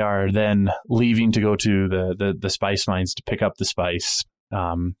as they are then leaving to go to the spice mines to pick up the spice,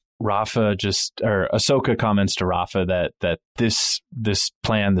 Ahsoka comments to Rafa that this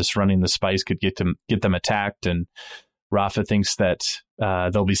plan, this running the spice, could get them attacked, and Rafa thinks that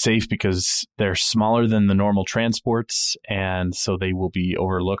they'll be safe because they're smaller than the normal transports, and so they will be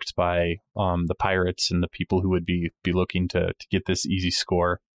overlooked by the pirates and the people who would be looking to get this easy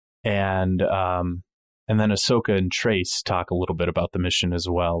score. And then Ahsoka and Trace talk a little bit about the mission as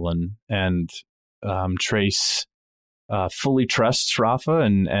well, and Trace fully trusts Rafa,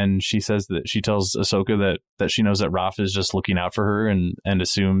 and she says that she tells Ahsoka that she knows that Rafa is just looking out for her, and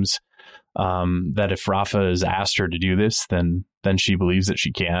assumes that if Rafa has asked her to do this, then she believes that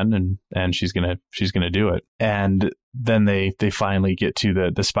she can, and she's gonna do it. And then they finally get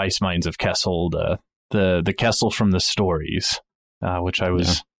to the spice mines of Kessel, the Kessel from the stories, which I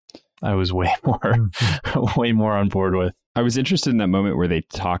was way more on board with. I was interested in that moment where they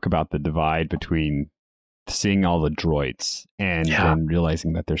talk about the divide between seeing all the droids and then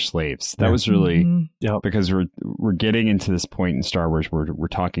realizing that they're slaves. That was really because we're getting into this point in Star Wars where we're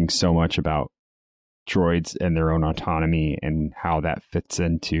talking so much about droids and their own autonomy and how that fits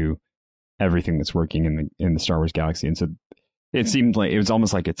into everything that's working in the Star Wars galaxy. And so it seemed like it was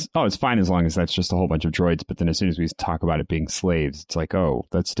almost like it's fine as long as that's just a whole bunch of droids. But then as soon as we talk about it being slaves, it's like, oh,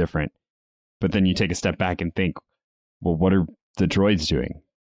 that's different. But then you take a step back and think, well, what are the droids doing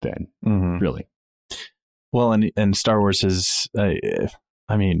then? Really? Well, and Star Wars is,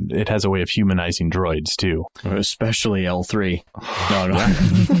 it has a way of humanizing droids too. Especially L3.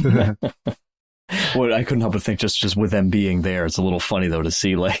 No. Well, I couldn't help but think just with them being there, it's a little funny though to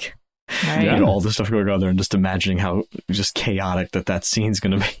see like, all this stuff going on there and just imagining how just chaotic that scene's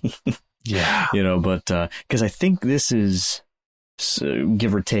going to be. Yeah. But because I think this is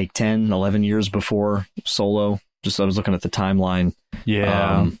give or take 10, 11 years before Solo. Just I was looking at the timeline.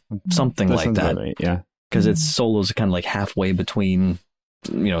 Yeah. Something that like that. Right, yeah. Because it's Solo's kind of like halfway between,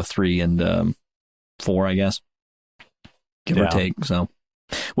 3 and 4, I guess. Give or take. So,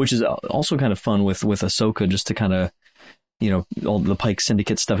 which is also kind of fun with Ahsoka, just to kind of, all the Pike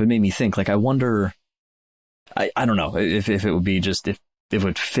Syndicate stuff. It made me think, like, I wonder, I don't know if it would be just, if it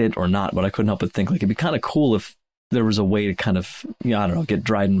would fit or not, but I couldn't help but think, like, it'd be kind of cool if there was a way to kind of, I don't know, get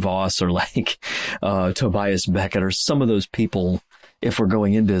Dryden Voss or like Tobias Beckett or some of those people. If we're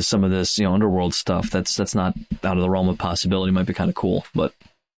going into some of this, underworld stuff, that's not out of the realm of possibility. Might be kind of cool, but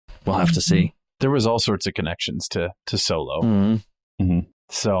we'll have to see. There was all sorts of connections to Solo. Mm-hmm.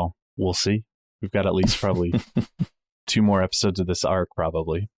 So we'll see. We've got at least probably 2 more episodes of this arc,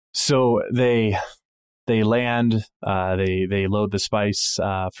 probably. So they land, they load the spice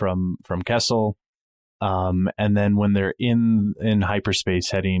from Kessel. And then when they're in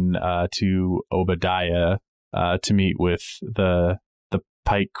hyperspace heading to Obadiah to meet with the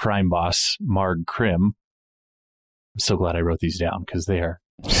Pike crime boss, Marg Krim. I'm so glad I wrote these down because they are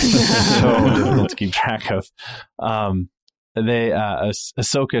so difficult to keep track of.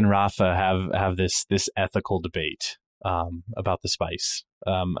 Ahsoka and Rafa have this ethical debate about the spice.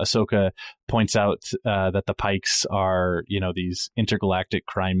 Ahsoka points out that the Pikes are, these intergalactic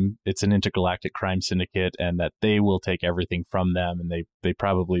crime. It's an intergalactic crime syndicate, and that they will take everything from them, and they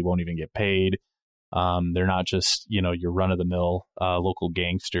probably won't even get paid. They're not just, your run-of-the-mill local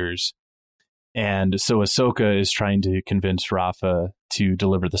gangsters. And so Ahsoka is trying to convince Rafa to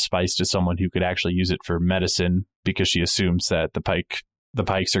deliver the spice to someone who could actually use it for medicine, because she assumes that the Pikes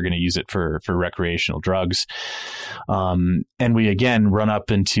are going to use it for recreational drugs. And we again run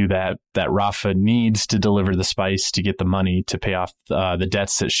up into that Rafa needs to deliver the spice to get the money to pay off the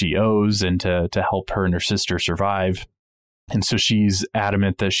debts that she owes and to help her and her sister survive. And so she's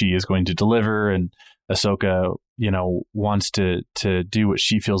adamant that she is going to deliver, and Ahsoka, wants to do what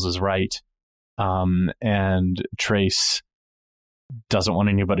she feels is right. And Trace doesn't want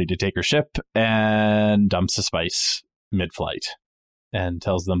anybody to take her ship and dumps the spice mid-flight and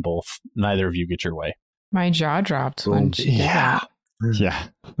tells them both, neither of you get your way. My jaw dropped when she did that. Yeah.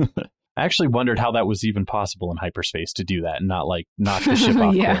 I actually wondered how that was even possible in hyperspace to do that and not like knock the ship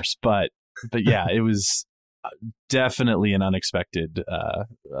off course. But yeah, it was definitely an unexpected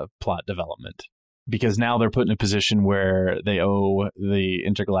plot development, because now they're put in a position where they owe the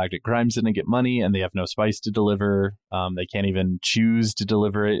intergalactic crime syndicate money and they have no spice to deliver. They can't even choose to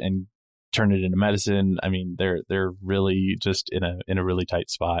deliver it and turn it into medicine. I mean, they're really just in a really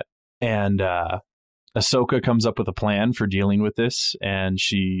tight spot. And Ahsoka comes up with a plan for dealing with this, and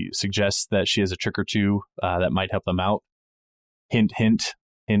she suggests that she has a trick or two that might help them out. Hint, hint,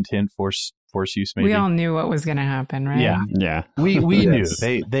 hint, hint. Force use, maybe. We all knew what was going to happen, right? Yeah. We knew.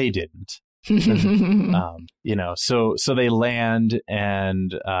 They didn't. So they land,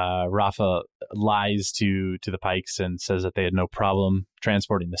 and Rafa lies to the Pikes and says that they had no problem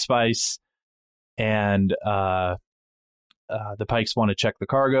transporting the spice, and the Pikes want to check the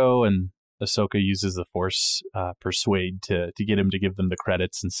cargo, and Ahsoka uses the Force persuade to get him to give them the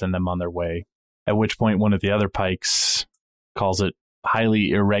credits and send them on their way. At which point, one of the other Pikes calls it highly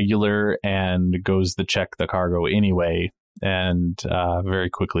irregular and goes to check the cargo anyway, and very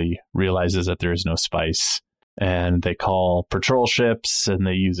quickly realizes that there is no spice. And they call patrol ships, and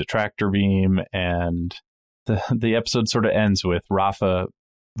they use a tractor beam, and the episode sort of ends with Rafa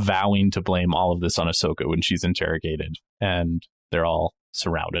vowing to blame all of this on Ahsoka when she's interrogated, and they're all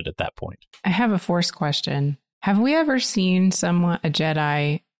surrounded at that point. I have a Force question. Have we ever seen a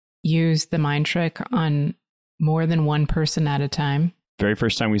Jedi use the mind trick on more than one person at a time? Very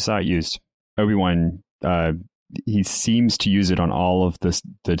first time we saw it used. Obi-Wan, he seems to use it on all of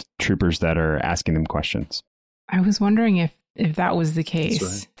the troopers that are asking them questions. I was wondering if that was the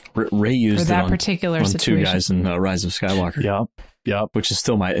case. Right. Rey used that it on, particular on situation. 2 guys in Rise of Skywalker. Yep. Which is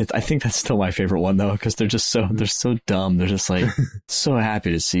still I think that's still my favorite one though, because they're so dumb. They're just like so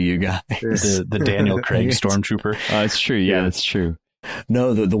happy to see you guys. The Daniel Craig stormtrooper. It's true. Yeah, that's true.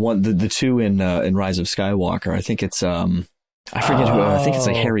 No, the two in Rise of Skywalker. I think it's I forget who. I think it's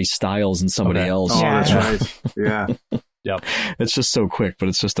like Harry Styles and somebody else. Oh, that's right. Yeah. Yep. It's just so quick, but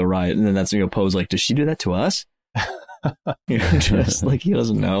it's just a riot. And then that's Poe's like, does she do that to us? Just like he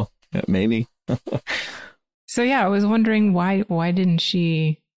doesn't know. Yeah, maybe. So yeah, I was wondering why didn't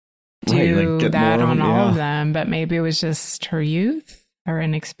she do that on all of them? But maybe it was just her youth or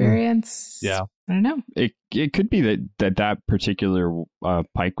inexperience. Yeah. I don't know. It could be that particular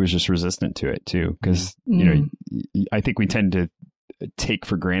Pike was just resistant to it too, because you know, I think we tend to take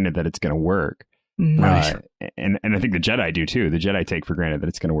for granted that it's going to work, right? And I think the Jedi do too. The Jedi take for granted that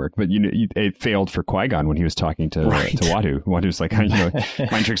it's going to work, but you know, it failed for Qui-Gon when he was talking to Watto. Watto's like, you know,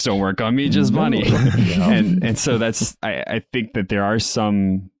 mind tricks don't work on me, just money. and so that's I think that there are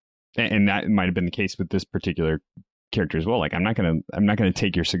some, and that might have been the case with this particular character as well. Like, I'm not gonna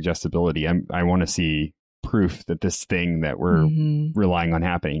take your suggestibility. I want to see proof that this thing that we're relying on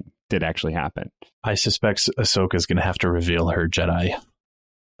happening did actually happen. I suspect Ahsoka's going to have to reveal her Jedi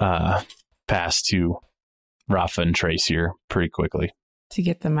past to Rafa and Trace here pretty quickly to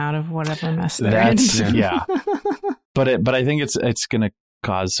get them out of whatever mess they're in. Yeah. But I think it's going to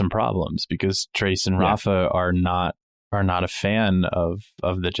cause some problems because Trace and Rafa are not a fan of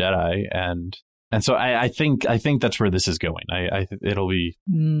the Jedi, and so I think that's where this is going. It'll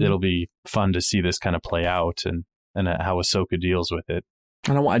be fun to see this kind of play out and how Ahsoka deals with it.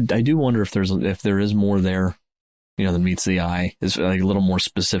 And I do wonder if there is more there, you know, than meets the eye. Is like a little more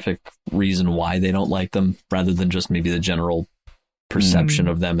specific reason why they don't like them, rather than just maybe the general perception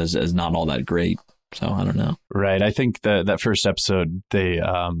of them as not all that great. So I don't know. Right. I think that first episode,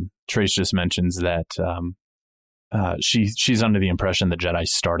 Trace just mentions that she's under the impression the Jedi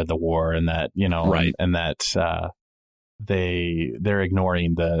started the war, and that, you know, right, and that they're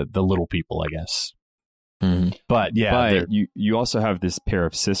ignoring the little people, I guess. Mm-hmm. But you also have this pair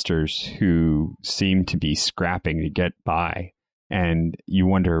of sisters who seem to be scrapping to get by, and you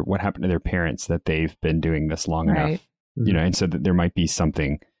wonder what happened to their parents, that they've been doing this long enough, you know, and so that there might be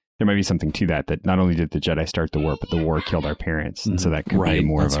something to that not only did the Jedi start the war, but the war killed our parents, and so that could be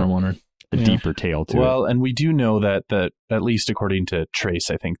more of a deeper tale to it. Well, and we do know that at least according to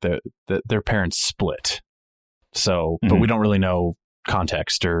Trace, I think that their parents split. So, but we don't really know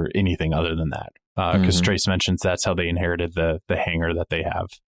context or anything other than that. Because Trace mentions that's how they inherited the hangar that they have.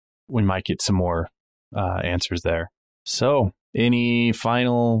 We might get some more answers there. So, any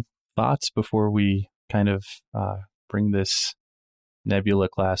final thoughts before we kind of bring this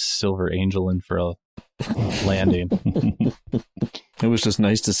Nebula-class Silver Angel in for a landing? It was just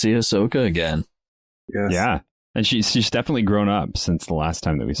nice to see Ahsoka again. Yes. Yeah, and she's definitely grown up since the last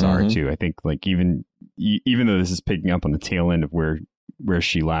time that we saw her too. I think, like, even though this is picking up on the tail end of where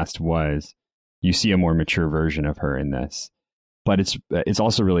she last was, you see a more mature version of her in this. But it's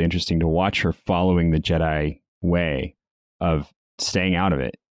also really interesting to watch her following the Jedi way of staying out of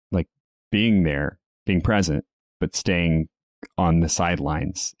it, like being there, being present, but staying on the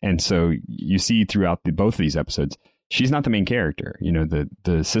sidelines. And so you see throughout both of these episodes, she's not the main character. You know,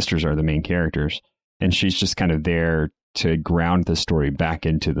 the sisters are the main characters, and she's just kind of there to ground the story back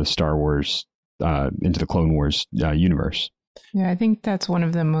into the Star Wars, into the Clone Wars universe. Yeah, I think that's one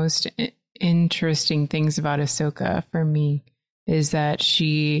of the most interesting things about Ahsoka for me, is that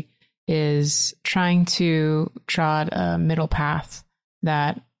she is trying to trot a middle path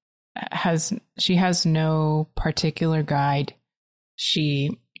that she has no particular guide.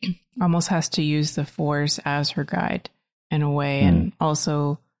 She almost has to use the Force as her guide in a way, and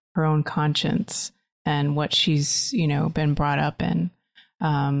also her own conscience and what she's, you know, been brought up in.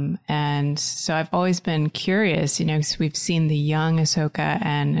 And so I've always been curious, you know, because we've seen the young Ahsoka,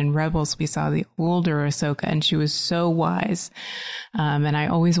 and in Rebels we saw the older Ahsoka, and she was so wise. And I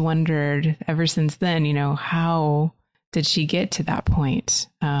always wondered ever since then, you know, how did she get to that point?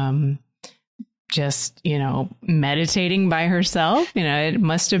 just, meditating by herself. It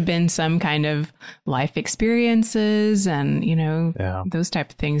must have been some kind of life experiences and, those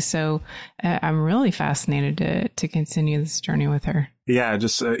type of things. So I'm really fascinated to continue this journey with her. Yeah,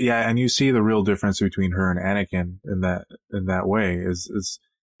 and you see the real difference between her and Anakin in that way is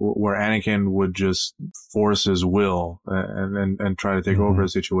where Anakin would just force his will and try to take over a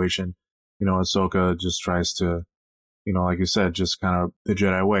situation. Ahsoka just tries to, like you said, just kind of the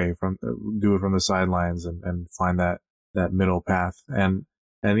Jedi way, do it from the sidelines and find that middle path. And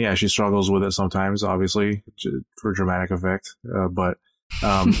yeah, she struggles with it sometimes, obviously, for dramatic effect.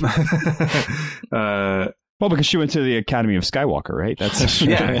 Well, because she went to the Academy of Skywalker, right? That's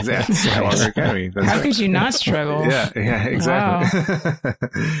yeah, exactly. Skywalker Academy. That's How could you not struggle? Yeah, exactly. Wow.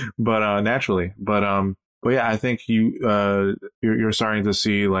 But naturally, but yeah, I think you're starting to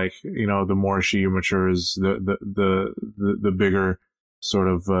see, like, the more she matures, the bigger sort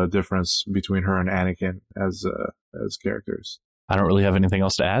of difference between her and Anakin as characters. I don't really have anything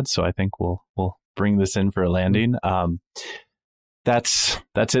else to add, so I think we'll bring this in for a landing. That's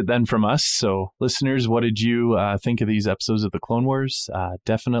it then from us. So listeners, what did you think of these episodes of the Clone Wars?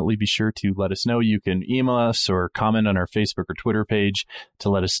 Definitely be sure to let us know. You can email us or comment on our Facebook or Twitter page to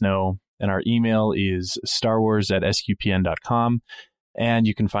let us know. And our email is starwars@sqpn.com. And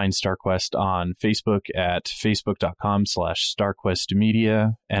you can find StarQuest on Facebook at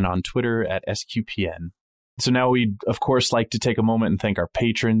facebook.com/StarQuestMedia and on Twitter at SQPN. So now we'd, of course, like to take a moment and thank our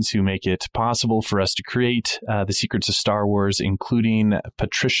patrons who make it possible for us to create The Secrets of Star Wars, including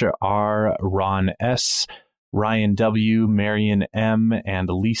Patricia R., Ron S., Ryan W., Marion M., and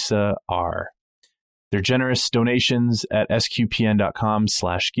Lisa R. Their generous donations at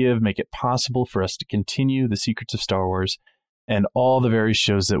sqpn.com/give make it possible for us to continue The Secrets of Star Wars and all the various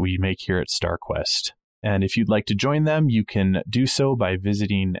shows that we make here at StarQuest. And if you'd like to join them, you can do so by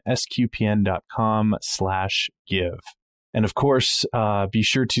visiting sqpn.com/give. And of course, be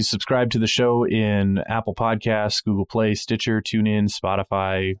sure to subscribe to the show in Apple Podcasts, Google Play, Stitcher, TuneIn,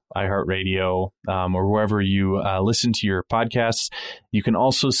 Spotify, iHeartRadio, or wherever you listen to your podcasts. You can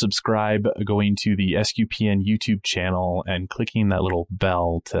also subscribe going to the SQPN YouTube channel and clicking that little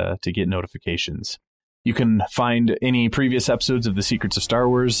bell to get notifications. You can find any previous episodes of The Secrets of Star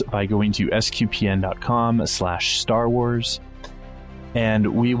Wars by going to sqpn.com/Star Wars. And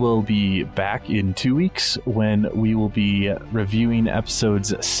we will be back in 2 weeks when we will be reviewing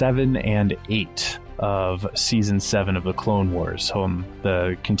episodes 7 and 8 of Season 7 of The Clone Wars,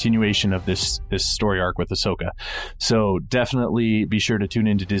 the continuation of this story arc with Ahsoka. So definitely be sure to tune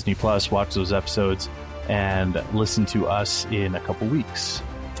into Disney Plus, watch those episodes, and listen to us in a couple weeks.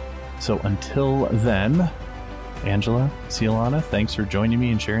 So until then, Angela, Cialana, thanks for joining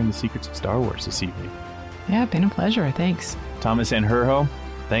me and sharing the secrets of Star Wars this evening. Yeah, been a pleasure. Thanks. Thomas and Herho,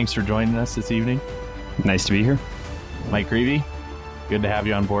 thanks for joining us this evening. Nice to be here. Mike Greavy, good to have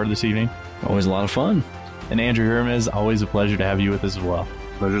you on board this evening. Always a lot of fun. And Andrew Hermes, always a pleasure to have you with us as well.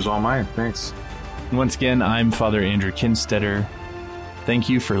 Pleasure's all mine. Thanks. And once again, I'm Father Andrew Kinstetter. Thank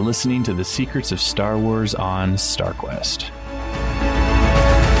you for listening to The Secrets of Star Wars on StarQuest.